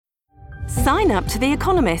Sign up to The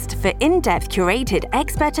Economist for in-depth curated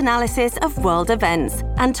expert analysis of world events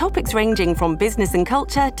and topics ranging from business and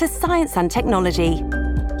culture to science and technology.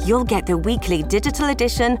 You'll get the weekly digital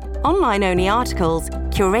edition, online-only articles,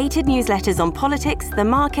 curated newsletters on politics, the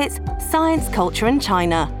markets, science, culture and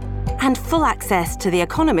China, and full access to The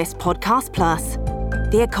Economist Podcast Plus.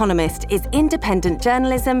 The Economist is independent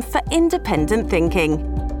journalism for independent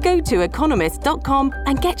thinking. Go to economist.com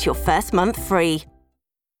and get your first month free.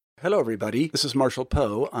 Hello, everybody. This is Marshall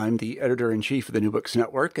Poe. I'm the editor-in-chief of the New Books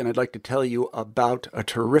Network, and I'd like to tell you about a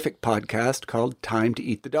terrific podcast called Time to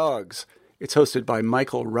Eat the Dogs. It's hosted by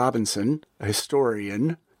Michael Robinson, a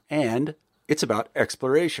historian, and it's about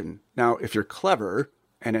exploration. Now, if you're clever,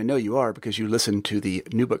 and I know you are because you listen to the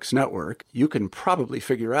New Books Network, you can probably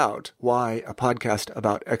figure out why a podcast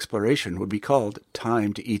about exploration would be called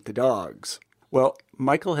Time to Eat the Dogs. Well,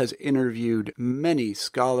 Michael has interviewed many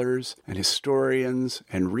scholars and historians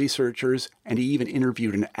and researchers, and he even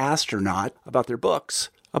interviewed an astronaut about their books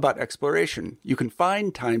about exploration. You can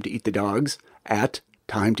find Time to Eat the Dogs at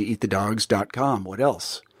timetoeatthedogs.com. What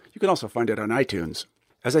else? You can also find it on iTunes.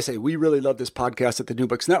 As I say, we really love this podcast at the New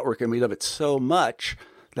Books Network, and we love it so much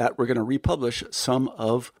that we're going to republish some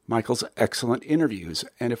of Michael's excellent interviews.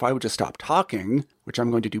 And if I would just stop talking, which I'm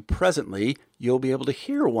going to do presently, you'll be able to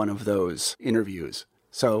hear one of those interviews.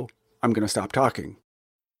 So I'm going to stop talking.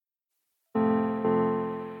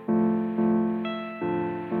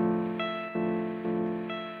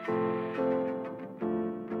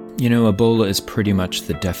 You know, Ebola is pretty much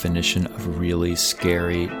the definition of a really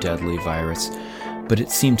scary, deadly virus. But it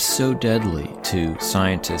seemed so deadly to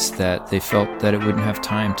scientists that they felt that it wouldn't have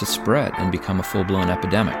time to spread and become a full-blown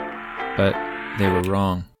epidemic. But they were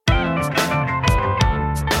wrong.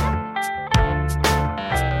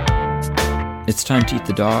 It's Time to Eat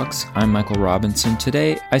the Dogs. I'm Michael Robinson.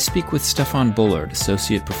 Today, I speak with Stefan Bullard,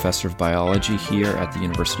 Associate Professor of Biology here at the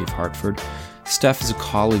University of Hartford. Steph is a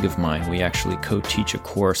colleague of mine. We actually co-teach a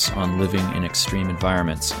course on living in extreme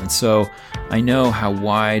environments, and so I know how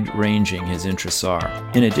wide-ranging his interests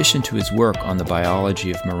are. In addition to his work on the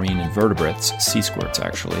biology of marine invertebrates, sea squirts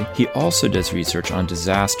actually, he also does research on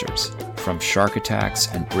disasters, from shark attacks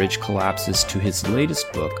and bridge collapses to his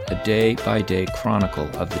latest book, a day-by-day chronicle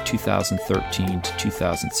of the 2013 to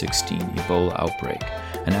 2016 Ebola outbreak.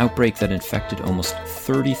 An outbreak that infected almost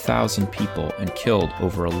 30,000 people and killed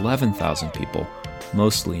over 11,000 people,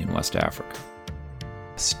 mostly in West Africa.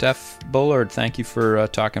 Steph Bullard, thank you for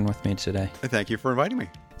talking with me today. Thank you for inviting me.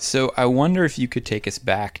 So I wonder if you could take us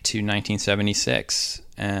back to 1976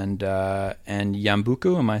 and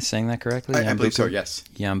Yambuku. Am I saying that correctly? I believe so, yes.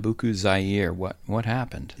 Yambuku, Zaire. What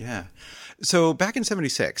happened? Yeah. So back in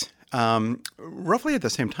 76, roughly at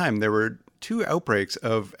the same time, there were two outbreaks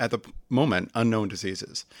of, at the moment, unknown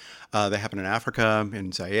diseases. They happened in Africa,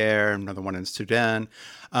 in Zaire, another one in Sudan.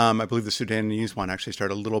 I believe the Sudanese one actually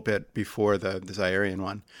started a little bit before the Zairean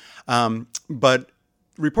one. But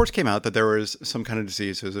reports came out that there was some kind of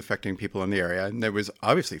disease that was affecting people in the area, and it was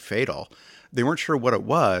obviously fatal. They weren't sure what it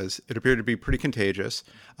was. It appeared to be pretty contagious.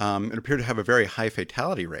 It appeared to have a very high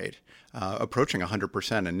fatality rate, approaching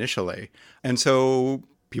 100% initially. And so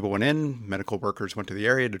people went in, medical workers went to the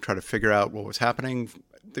area to try to figure out what was happening.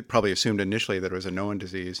 They probably assumed initially that it was a known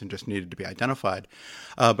disease and just needed to be identified.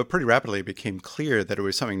 But pretty rapidly it became clear that it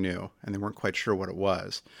was something new, and they weren't quite sure what it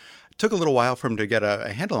was. It took a little while for them to get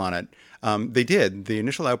a handle on it. They did. The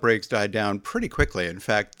initial outbreaks died down pretty quickly. In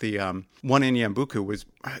fact, the one in Yambuku was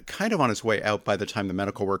kind of on its way out by the time the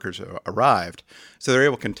medical workers arrived. So they were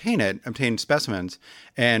able to contain it, obtain specimens,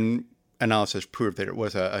 and analysis proved that it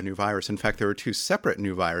was a new virus. In fact, there were two separate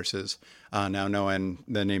new viruses now known.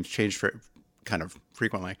 The names changed kind of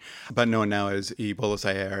frequently, but known now as Ebola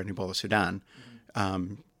Zaire and Ebola Sudan.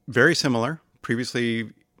 Very similar,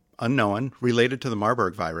 previously unknown, related to the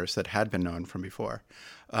Marburg virus that had been known from before.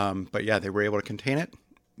 But yeah, they were able to contain it.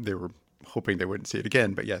 They were hoping they wouldn't see it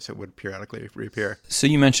again, but yes, it would periodically reappear. So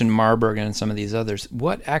you mentioned Marburg and some of these others.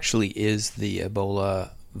 What actually is the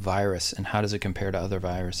Ebola virus, and how does it compare to other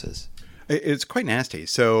viruses? It's quite nasty.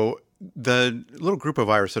 So the little group of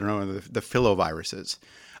viruses that are known as the filoviruses,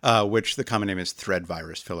 which the common name is thread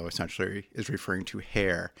virus. Philo essentially is referring to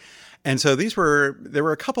hair. And so there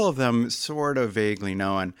were a couple of them sort of vaguely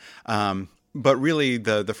known. But really,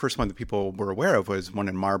 the first one that people were aware of was one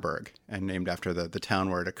in Marburg, and named after the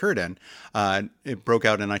town where it occurred in. It broke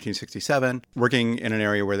out in 1967, working in an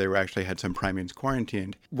area where they actually had some primates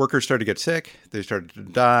quarantined. Workers started to get sick. They started to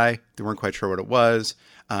die. They weren't quite sure what it was.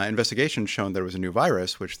 Investigation showed that it was a new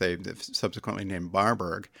virus, which they subsequently named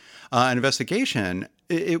Marburg. An investigation,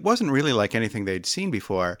 it wasn't really like anything they'd seen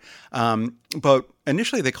before. But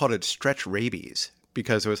initially, they called it stretch rabies,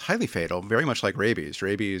 because it was highly fatal, very much like rabies.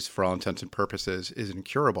 Rabies, for all intents and purposes, is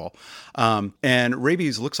incurable. And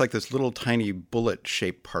rabies looks like this little tiny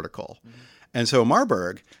bullet-shaped particle. Mm-hmm. And so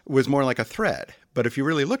Marburg was more like a thread. But if you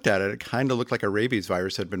really looked at it, it kind of looked like a rabies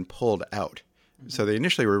virus had been pulled out. So they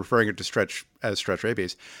initially were referring it to Stretch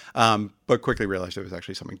rabies, but quickly realized it was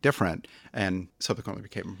actually something different, and subsequently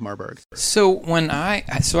became Marburg. So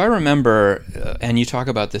I remember, and you talk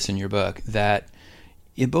about this in your book, that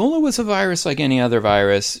Ebola was a virus like any other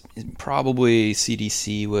virus. Probably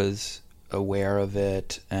CDC was aware of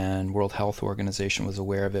it, and World Health Organization was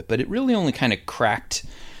aware of it, but it really only kind of cracked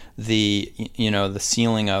the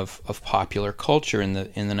ceiling of popular culture in the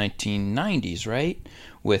 1990s, right?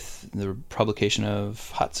 With the publication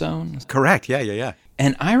of Hot Zone. Correct. Yeah.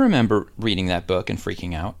 And I remember reading that book and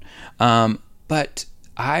freaking out. But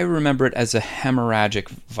I remember it as a hemorrhagic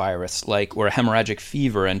virus, or a hemorrhagic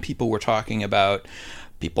fever, and people were talking about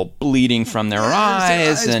people bleeding from their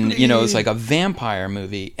eyes, and it was like a vampire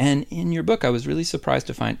movie. And in your book, I was really surprised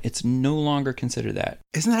to find it's no longer considered that.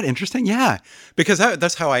 Isn't that interesting? Yeah, because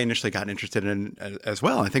that's how I initially got interested in as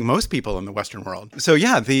well. I think most people in the Western world. So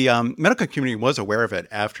yeah, the medical community was aware of it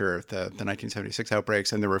after the 1976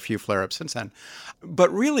 outbreaks, and there were a few flare-ups since then.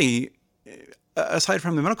 But really, aside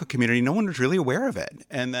from the medical community, no one was really aware of it.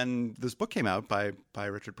 And then this book came out by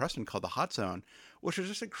Richard Preston called The Hot Zone, which was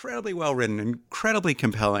just incredibly well written, incredibly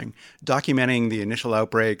compelling, documenting the initial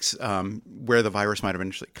outbreaks, where the virus might have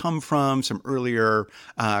initially come from, some earlier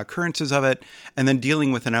occurrences of it, and then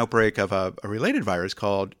dealing with an outbreak of a related virus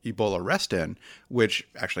called Ebola restin, which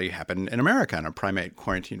actually happened in America in a primate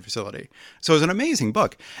quarantine facility. So it was an amazing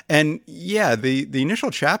book. And yeah, the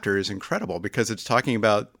initial chapter is incredible because it's talking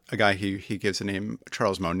about a guy he gives the name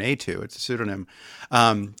Charles Monet to, it's a pseudonym,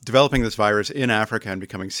 developing this virus in Africa and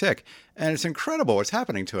becoming sick. And it's incredible what's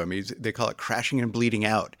happening to him. They call it crashing and bleeding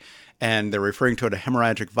out. And they're referring to it a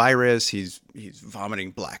hemorrhagic virus. He's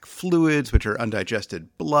vomiting black fluids, which are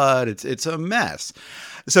undigested blood. It's a mess.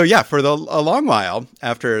 So yeah, for a long while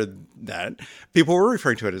after that, people were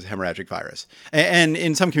referring to it as a hemorrhagic virus. And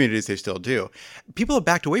in some communities, they still do. People have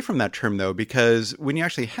backed away from that term, though, because when you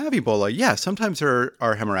actually have Ebola, yeah, sometimes there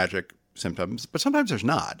are hemorrhagic symptoms, but sometimes there's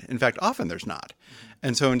not. In fact, often there's not.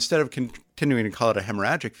 And so instead of continuing to call it a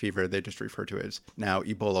hemorrhagic fever, they just refer to it as now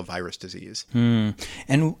Ebola virus disease. And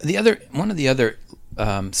one of the other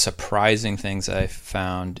surprising things I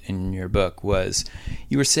found in your book was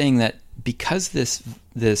you were saying that because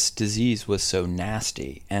this disease was so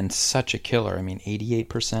nasty and such a killer, 88%,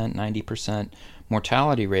 90%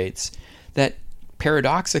 mortality rates, that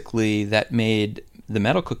paradoxically that made the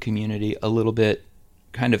medical community a little bit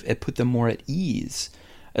it put them more at ease,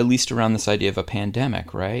 at least around this idea of a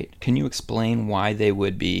pandemic, right? Can you explain why they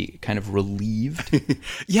would be kind of relieved?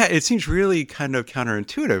 Yeah, it seems really kind of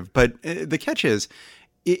counterintuitive, but the catch is,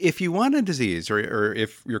 if you want a disease or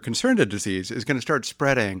if you're concerned a disease is going to start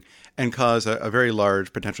spreading and cause a very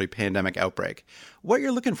large, potentially pandemic outbreak, what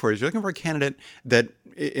you're looking for is a candidate that,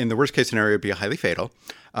 in the worst case scenario, would be highly fatal,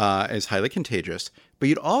 is highly contagious, but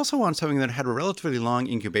you'd also want something that had a relatively long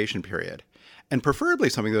incubation period. And preferably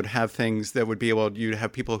something that would have things that would be able you to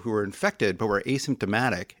have people who were infected but were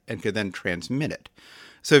asymptomatic and could then transmit it.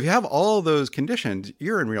 So if you have all those conditions,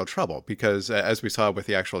 you're in real trouble because, as we saw with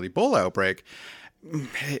the actual Ebola outbreak,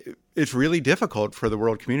 it's really difficult for the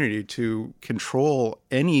world community to control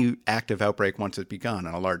any active outbreak once it's begun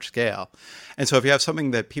on a large scale. And so if you have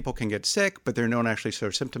something that people can get sick, but they don't actually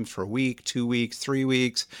show symptoms for a week, 2 weeks, 3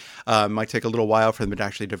 weeks, it might take a little while for them to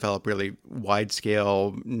actually develop really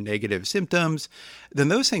wide-scale negative symptoms, then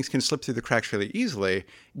those things can slip through the cracks really easily,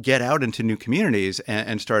 get out into new communities,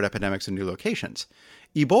 and start epidemics in new locations.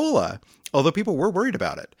 Ebola, although people were worried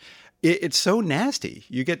about it, it's so nasty.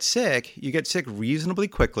 You get sick reasonably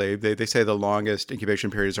quickly. They say the longest incubation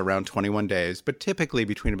period is around 21 days, but typically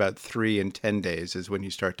between about 3 and 10 days is when you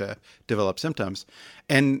start to develop symptoms.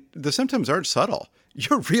 And the symptoms aren't subtle.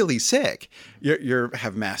 You're really sick. You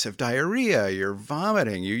have massive diarrhea. You're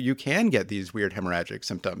vomiting. You can get these weird hemorrhagic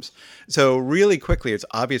symptoms. So really quickly, it's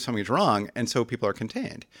obvious something's wrong, and so people are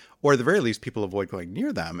contained. Or at the very least, people avoid going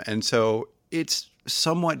near them. And so it's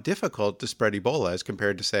somewhat difficult to spread Ebola as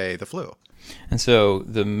compared to, say, the flu. And so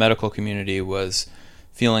the medical community was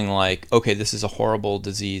feeling like, okay, this is a horrible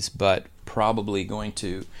disease, but it's probably going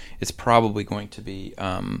to be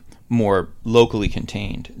more locally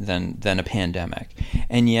contained than a pandemic.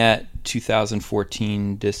 And yet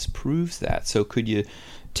 2014 disproves that. So could you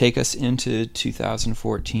take us into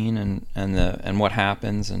 2014 and what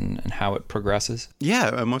happens and how it progresses?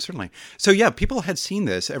 Yeah, most certainly. So yeah, people had seen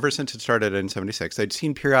this ever since it started in 76. They'd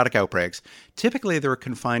seen periodic outbreaks. Typically, they were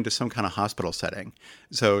confined to some kind of hospital setting.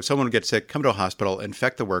 So someone would get sick, come to a hospital,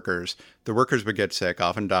 infect the workers. The workers would get sick,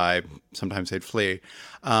 often die. Sometimes they'd flee.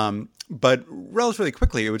 But relatively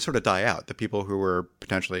quickly, it would sort of die out. The people who were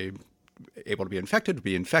potentially able to be infected would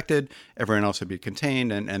be infected. Everyone else would be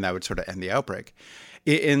contained, and that would sort of end the outbreak.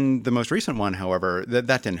 In the most recent one, however, that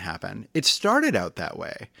didn't happen. It started out that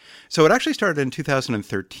way. So it actually started in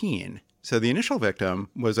 2013. So the initial victim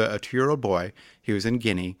was a 2-year-old boy. He was in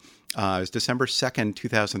Guinea. It was December 2nd,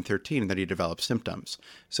 2013, that he developed symptoms.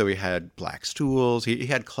 So he had black stools. He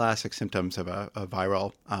had classic symptoms of a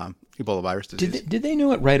viral Ebola virus disease. Did they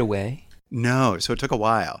know it right away? No. So it took a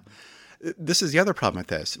while. This is the other problem with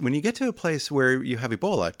this. When you get to a place where you have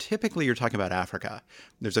Ebola, typically you're talking about Africa.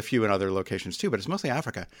 There's a few in other locations too, but it's mostly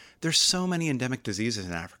Africa. There's so many endemic diseases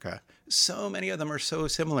in Africa. So many of them are so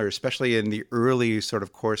similar, especially in the early sort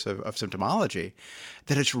of course of symptomology,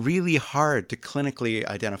 that it's really hard to clinically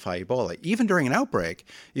identify Ebola. Even during an outbreak,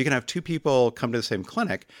 you can have 2 people come to the same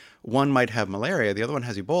clinic. One might have malaria, the other one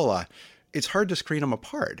has Ebola. It's hard to screen them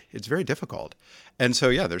apart. It's very difficult. And so,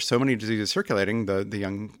 yeah, there's so many diseases circulating. The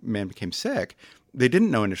young man became sick. They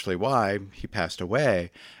didn't know initially why. He passed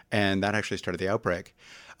away, and that actually started the outbreak.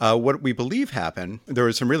 What we believe happened, there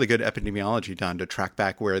was some really good epidemiology done to track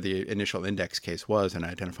back where the initial index case was and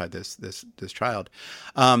identified this child.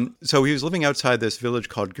 So he was living outside this village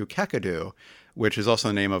called Gukekadu, which is also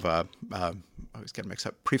the name of I always get mixed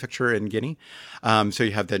up, prefecture in Guinea. So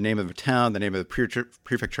you have the name of the town, the name of the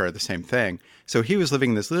prefecture are the same thing. So he was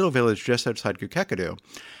living in this little village just outside Gukekadu.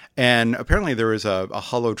 And apparently there was a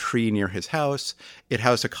hollow tree near his house. It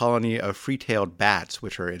housed a colony of free-tailed bats,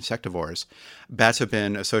 which are insectivores. Bats have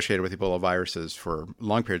been associated with Ebola viruses for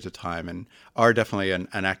long periods of time and are definitely an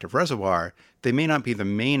active reservoir. They may not be the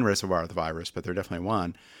main reservoir of the virus, but they're definitely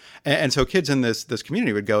one. And so kids in this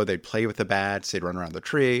community would go, they'd play with the bats, they'd run around the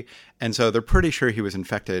tree. And so they're pretty sure he was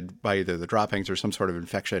infected by either the droppings or some sort of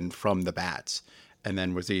infection from the bats. And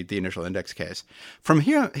then was the initial index case. From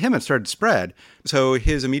him, it started to spread. So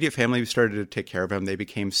his immediate family started to take care of him. They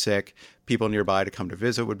became sick. People nearby to come to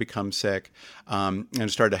visit would become sick,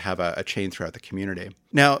 and started to have a chain throughout the community.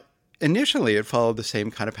 Now, initially, it followed the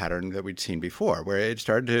same kind of pattern that we'd seen before, where it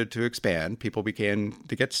started to expand. People began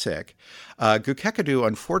to get sick. Gukekadu,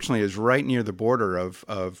 unfortunately, is right near the border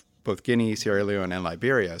of both Guinea, Sierra Leone, and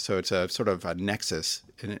Liberia. So it's a sort of a nexus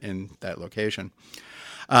in that location.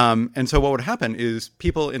 And so what would happen is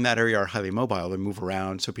people in that area are highly mobile. They move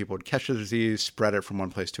around. So people would catch the disease, spread it from one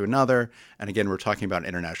place to another. And again, we're talking about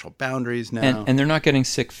international boundaries now. And they're not getting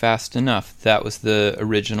sick fast enough. That was the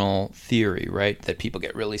original theory, right? That people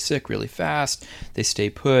get really sick really fast. They stay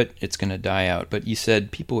put. It's going to die out. But you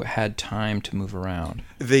said people had time to move around.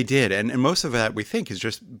 They did. And most of that, we think, is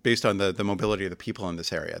just based on the mobility of the people in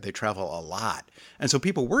this area. They travel a lot. And so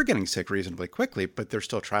people were getting sick reasonably quickly, but they're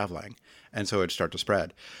still traveling. And so it'd start to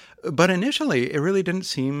spread. But initially, it really didn't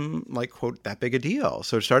seem like, quote, that big a deal.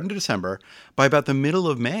 So it started in December. By about the middle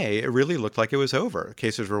of May, it really looked like it was over.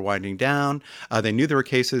 Cases were winding down. They knew there were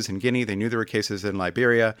cases in Guinea. They knew there were cases in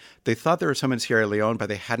Liberia. They thought there were some in Sierra Leone, but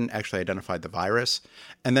they hadn't actually identified the virus.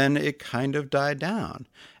 And then it kind of died down.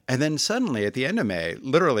 And then suddenly at the end of May,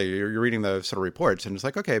 literally you're reading the sort of reports and it's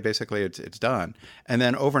like, okay, basically it's done. And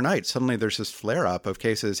then overnight, suddenly there's this flare up of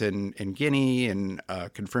cases in Guinea and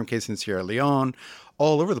confirmed cases in Sierra Leone,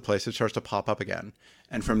 all over the place. It starts to pop up again.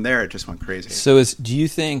 And from there, it just went crazy. So do you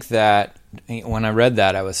think that when I read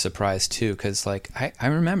that, I was surprised too? Because like I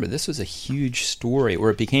remember this was a huge story, or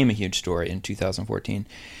it became a huge story in 2014.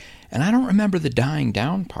 And I don't remember the dying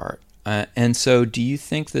down part. And so do you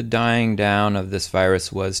think the dying down of this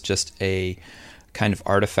virus was just a kind of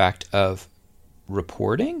artifact of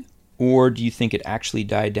reporting? Or do you think it actually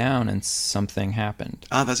died down and something happened?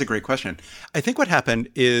 That's a great question. I think what happened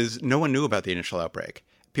is no one knew about the initial outbreak.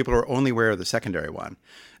 People were only aware of the secondary one.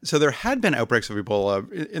 So there had been outbreaks of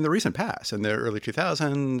Ebola in the recent past, in the early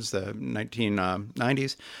 2000s, the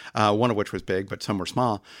 1990s, one of which was big, but some were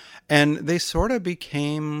small. And they sort of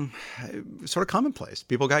became sort of commonplace.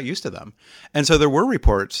 People got used to them. And so there were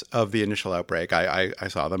reports of the initial outbreak. I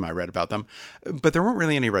saw them. I read about them. But there weren't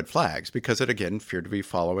really any red flags because it, again, appeared to be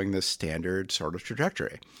following this standard sort of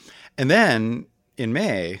trajectory. And then in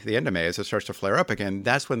May, the end of May, as it starts to flare up again,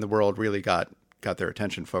 that's when the world really got their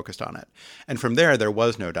attention focused on it. And from there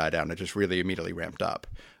was no die down. It just really immediately ramped up.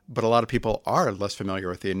 But a lot of people are less familiar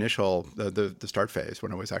with the initial, the start phase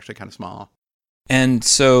when it was actually kind of small. And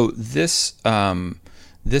so this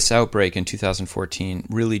this outbreak in 2014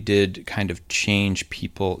 really did kind of change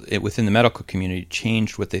people within the medical community,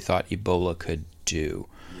 changed what they thought Ebola could do.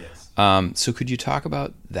 Yes. So could you talk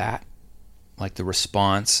about that, like the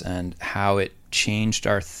response and how it changed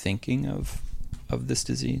our thinking of this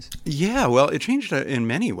disease? Yeah, well, it changed in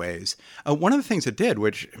many ways. One of the things it did,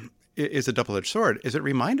 which is a double-edged sword, is it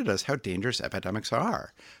reminded us how dangerous epidemics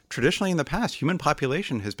are. Traditionally in the past, human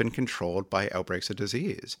population has been controlled by outbreaks of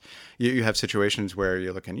disease. You have situations where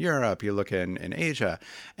you look in Europe, you look in Asia,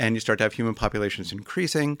 and you start to have human populations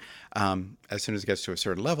increasing. As soon as it gets to a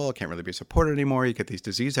certain level, it can't really be supported anymore. You get these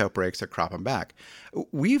disease outbreaks that crop them back.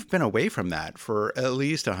 We've been away from that for at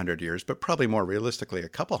least 100 years, but probably more realistically a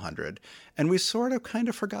couple hundred, and we've sort of kind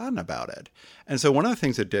of forgotten about it. And so one of the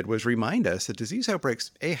things it did was remind us that disease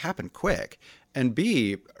outbreaks, A, happen quick, and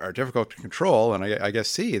B, are difficult to control, and I guess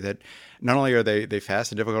C, that not only are they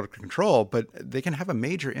fast and difficult to control, but they can have a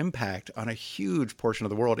major impact on a huge portion of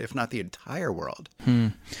the world, if not the entire world.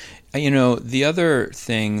 The other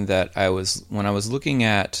thing that when I was looking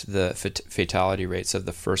at the fatality rates of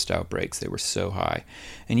the first outbreaks, they were so high,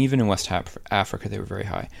 and even in West Africa, they were very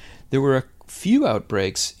high. There were a few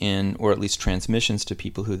outbreaks or at least transmissions to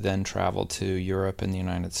people who then traveled to Europe and the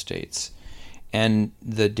United States. And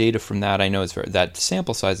the data from that, I know that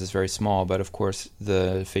sample size is very small, but of course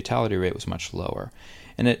the fatality rate was much lower.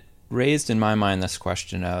 And it raised in my mind this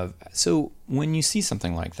question of, so when you see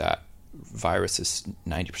something like that, virus is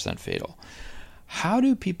 90% fatal, how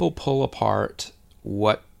do people pull apart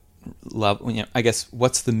what level, I guess,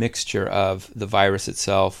 what's the mixture of the virus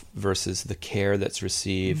itself versus the care that's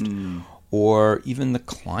received, or even the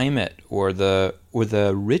climate or the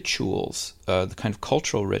rituals, the kind of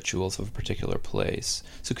cultural rituals of a particular place?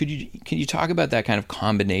 So can you talk about that kind of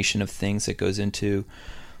combination of things that goes into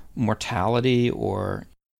mortality? Or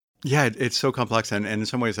yeah, it's so complex, and in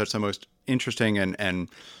some ways that's the most interesting and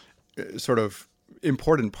sort of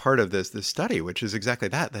important part of this study, which is exactly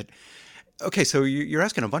that. Okay, so you're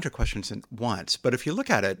asking a bunch of questions at once, but if you look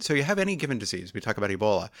at it, so you have any given disease, we talk about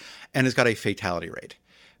Ebola, and it's got a fatality rate.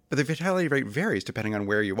 But the fatality rate varies depending on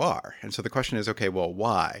where you are. And so the question is, okay, well,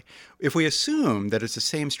 why? If we assume that it's the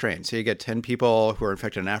same strain, so you get 10 people who are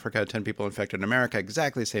infected in Africa, 10 people infected in America,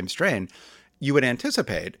 exactly the same strain, you would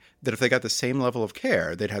anticipate that if they got the same level of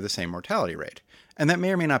care, they'd have the same mortality rate. And that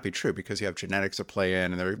may or may not be true because you have genetics that play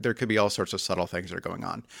in, and there could be all sorts of subtle things that are going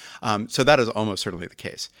on. So that is almost certainly the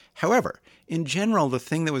case. However, in general, the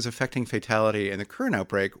thing that was affecting fatality in the current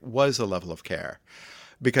outbreak was the level of care.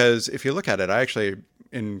 Because if you look at it, I actually,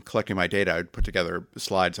 in collecting my data, I put together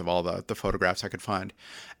slides of all the photographs I could find.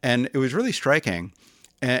 And it was really striking,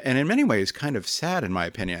 and in many ways kind of sad, in my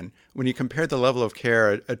opinion, when you compared the level of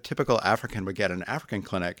care a typical African would get in an African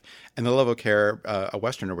clinic and the level of care a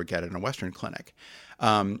Westerner would get in a Western clinic.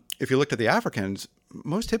 If you looked at the Africans,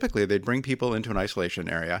 most typically they'd bring people into an isolation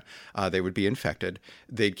area. They would be infected.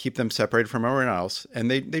 They'd keep them separated from everyone else,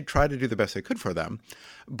 and they'd try to do the best they could for them.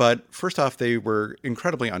 But first off, they were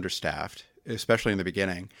incredibly understaffed, especially in the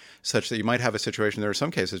beginning, such that you might have a situation. There are some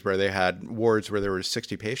cases where they had wards where there were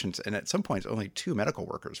 60 patients, and at some points only 2 medical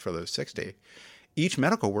workers for those 60. Each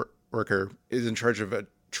medical worker is in charge of a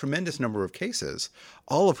tremendous number of cases,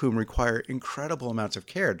 all of whom require incredible amounts of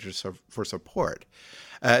care just for support.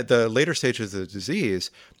 At the later stages of the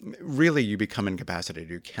disease, really you become incapacitated.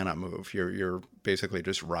 You cannot move. You're basically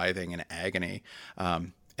just writhing in agony.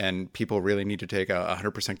 And people really need to take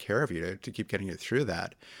 100% care of you to keep getting you through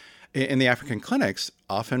that. In the African clinics,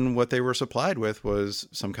 often what they were supplied with was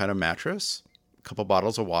some kind of mattress, a couple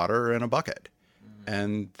bottles of water, and a bucket.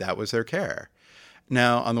 And that was their care.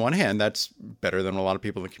 Now, on the one hand, that's better than a lot of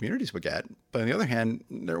people in the communities would get. But on the other hand,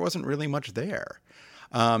 there wasn't really much there.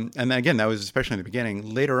 And then again, that was especially in the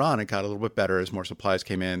beginning. Later on, it got a little bit better as more supplies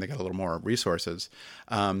came in. They got a little more resources.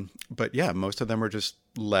 But yeah, most of them were just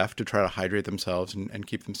left to try to hydrate themselves and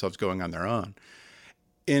keep themselves going on their own.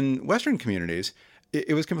 In Western communities,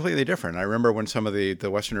 it was completely different. I remember when some of the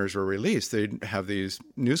Westerners were released, they'd have these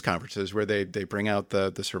news conferences where they bring out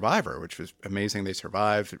the survivor, which was amazing. They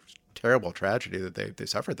survived. It was a terrible tragedy that they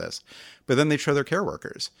suffered this. But then they'd show their care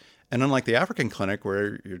workers. And unlike the African clinic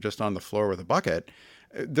where you're just on the floor with a bucket,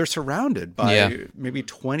 they're surrounded by maybe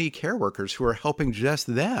 20 care workers who are helping just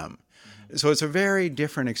them. So it's a very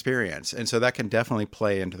different experience. And so that can definitely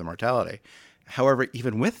play into the mortality. However,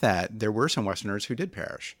 even with that, there were some Westerners who did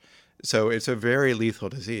perish. So it's a very lethal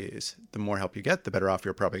disease. The more help you get, the better off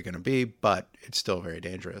you're probably going to be, but it's still very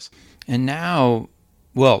dangerous. And now,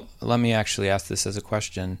 well, let me actually ask this as a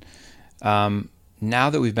question. Now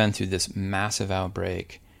that we've been through this massive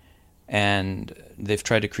outbreak and they've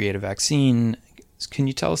tried to create a vaccine, can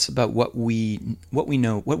you tell us about what we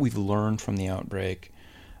know, what we've learned from the outbreak?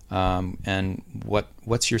 And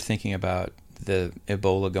what's your thinking about the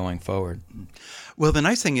Ebola going forward? Well, the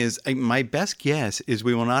nice thing is, my best guess is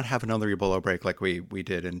we will not have another Ebola outbreak like we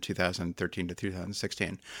did in 2013 to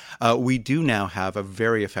 2016. We do now have a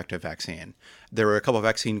very effective vaccine. There were a couple of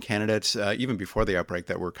vaccine candidates even before the outbreak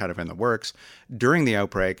that were kind of in the works. During the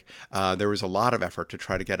outbreak, there was a lot of effort to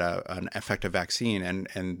try to get an effective vaccine,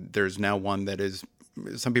 and there's now one that is,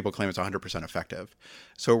 some people claim it's 100% effective.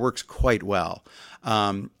 So it works quite well.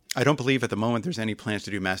 I don't believe at the moment there's any plans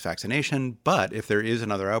to do mass vaccination, but if there is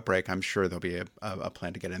another outbreak, I'm sure there'll be a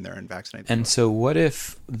plan to get in there and vaccinate people. And so what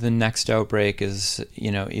if the next outbreak is,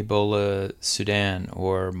 Ebola Sudan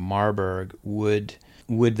or Marburg?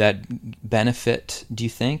 Would that benefit? Do you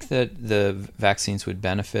think that the vaccines would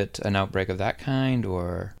benefit an outbreak of that kind,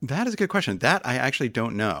 or? That is a good question. That I actually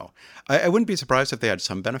don't know. I wouldn't be surprised if they had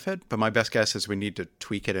some benefit, but my best guess is we need to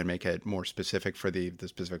tweak it and make it more specific for the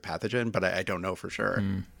specific pathogen, but I don't know for sure.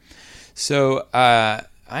 So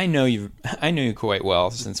I know you quite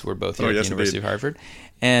well, since we're both here at the University of Hartford,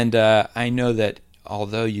 and I know that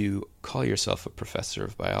although you call yourself a professor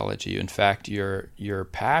of biology, in fact, your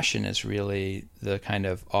passion is really the kind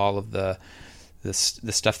of all of the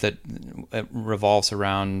stuff that revolves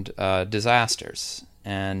around disasters,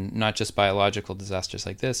 and not just biological disasters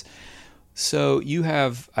like this. So you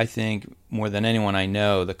have, I think, more than anyone I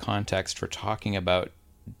know, the context for talking about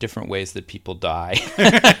different ways that people die.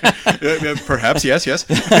 Perhaps, yes.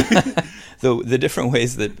 The different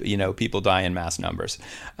ways that people die in mass numbers.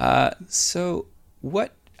 So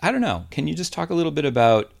what? I don't know. Can you just talk a little bit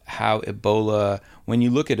about how Ebola, when you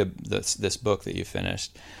look at this book that you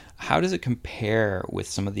finished, how does it compare with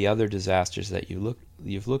some of the other disasters that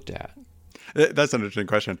you've looked at? That's an interesting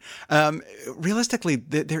question. Realistically,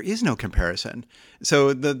 there is no comparison.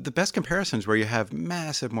 So the best comparisons where you have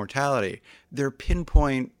massive mortality, they're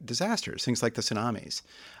pinpoint disasters, things like the tsunamis.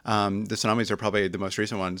 The tsunamis are probably the most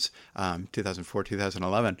recent ones, 2004,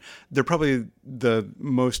 2011. They're probably the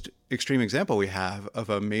most extreme example we have of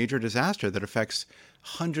a major disaster that affects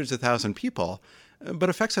hundreds of thousands of people, but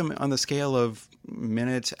affects them on the scale of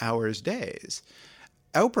minutes, hours, days.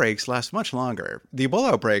 Outbreaks last much longer. The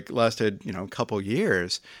Ebola outbreak lasted, a couple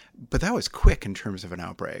years, but that was quick in terms of an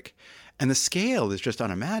outbreak. And the scale is just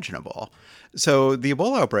unimaginable. So the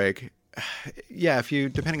Ebola outbreak,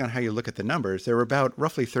 depending on how you look at the numbers, there were about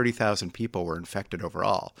roughly 30,000 people were infected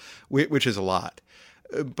overall, which is a lot.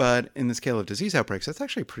 But in the scale of disease outbreaks, that's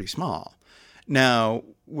actually pretty small. Now,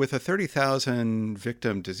 with a 30,000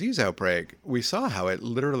 victim disease outbreak, we saw how it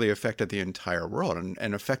literally affected the entire world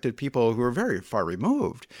and affected people who were very far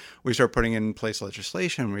removed. We start putting in place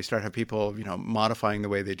legislation. We start have people, modifying the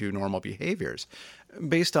way they do normal behaviors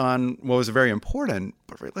based on what was a very important,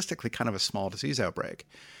 but realistically kind of a small disease outbreak.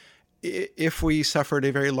 If we suffered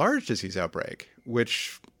a very large disease outbreak,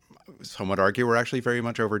 which some would argue we're actually very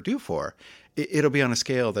much overdue for, it'll be on a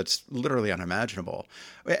scale that's literally unimaginable.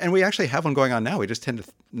 And we actually have one going on now. We just tend to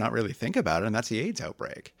not really think about it, and that's the AIDS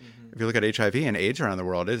outbreak. Mm-hmm. If you look at HIV and AIDS around the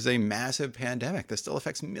world, it is a massive pandemic that still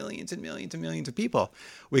affects millions and millions and millions of people.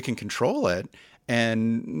 We can control it,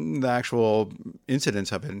 and the actual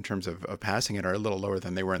incidence of it in terms of passing it are a little lower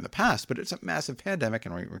than they were in the past, but it's a massive pandemic,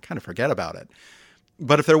 and we kind of forget about it.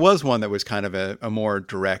 But if there was one that was kind of a more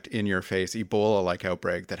direct, in-your-face, Ebola-like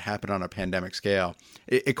outbreak that happened on a pandemic scale,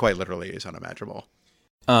 it quite literally is unimaginable.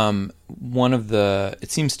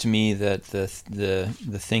 It seems to me that the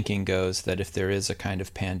thinking goes that if there is a kind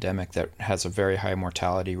of pandemic that has a very high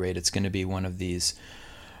mortality rate, it's going to be one of these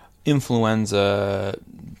influenza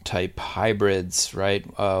type hybrids, right?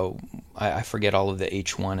 I forget all of the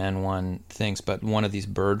H1N1 things, but one of these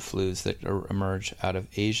bird flus that emerge out of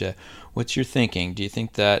Asia. What's your thinking? Do you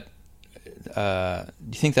think that's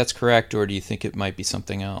correct, or do you think it might be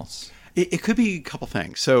something else? It could be a couple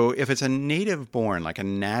things. So if it's a native born, like a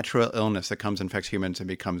natural illness that comes, infects humans and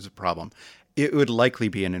becomes a problem, it would likely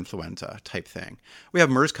be an influenza type thing. We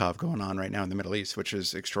have MERS-CoV going on right now in the Middle East, which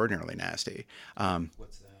is extraordinarily nasty.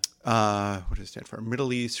 What's that? What does it stand for?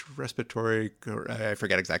 Middle East Respiratory, I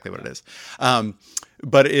forget exactly what it is.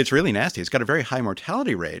 But it's really nasty. It's got a very high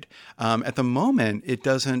mortality rate. At the moment, it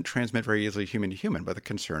doesn't transmit very easily human to human, but the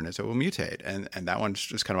concern is it will mutate. And that one's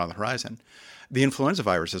just kind of on the horizon. The influenza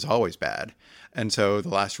virus is always bad. And so the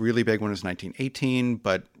last really big one was 1918,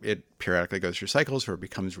 but it periodically goes through cycles where it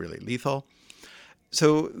becomes really lethal.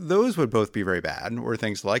 So those would both be very bad, or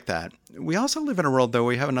things like that. We also live in a world, though,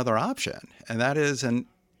 we have another option, and that is an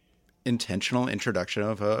intentional introduction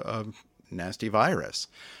of a nasty virus.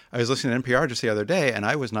 I was listening to NPR just the other day, and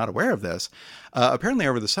I was not aware of this. Apparently,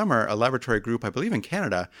 over the summer, a laboratory group, I believe in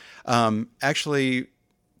Canada, actually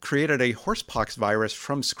created a horsepox virus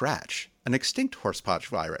from scratch. an extinct horsepox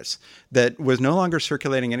virus that was no longer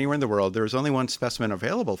circulating anywhere in the world. There was only one specimen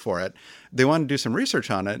available for it. They wanted to do some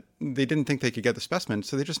research on it. They didn't think they could get the specimen,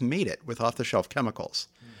 so they just made it with off-the-shelf chemicals.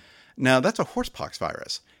 Now, that's a horsepox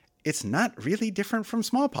virus. It's not really different from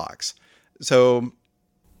smallpox. So,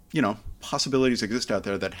 possibilities exist out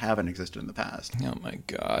there that haven't existed in the past. Oh, my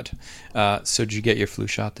God. So did you get your flu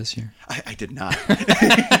shot this year? I did not.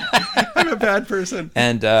 I'm a bad person.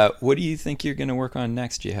 And what do you think you're going to work on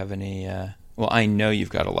next? Do you have any... Well, I know you've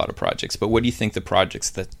got a lot of projects, but what do you think the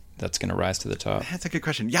projects that's going to rise to the top? That's a good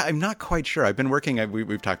question. Yeah, I'm not quite sure. I've been working,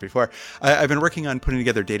 we've talked before, I've been working on putting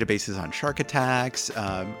together databases on shark attacks.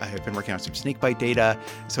 I've been working on some snakebite data.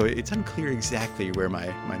 So it's unclear exactly where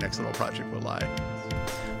my next little project will lie.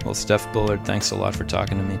 Well, Steph Bullard, thanks a lot for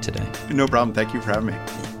talking to me today. No problem. Thank you for having me.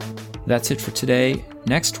 That's it for today.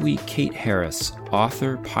 Next week, Kate Harris,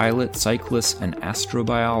 author, pilot, cyclist, and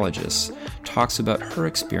astrobiologist, talks about her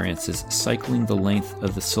experiences cycling the length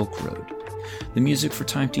of the Silk Road. The music for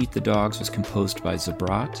Time to Eat the Dogs was composed by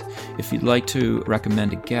Zabrat. If you'd like to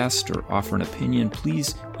recommend a guest or offer an opinion,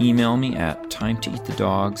 please email me at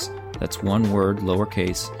timetoeatthedogs, that's one word,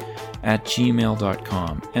 lowercase,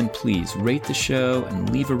 @gmail.com. And please rate the show and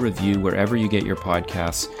leave a review wherever you get your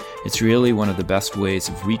podcasts. It's really one of the best ways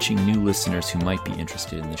of reaching new listeners who might be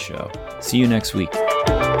interested in the show. See you next week.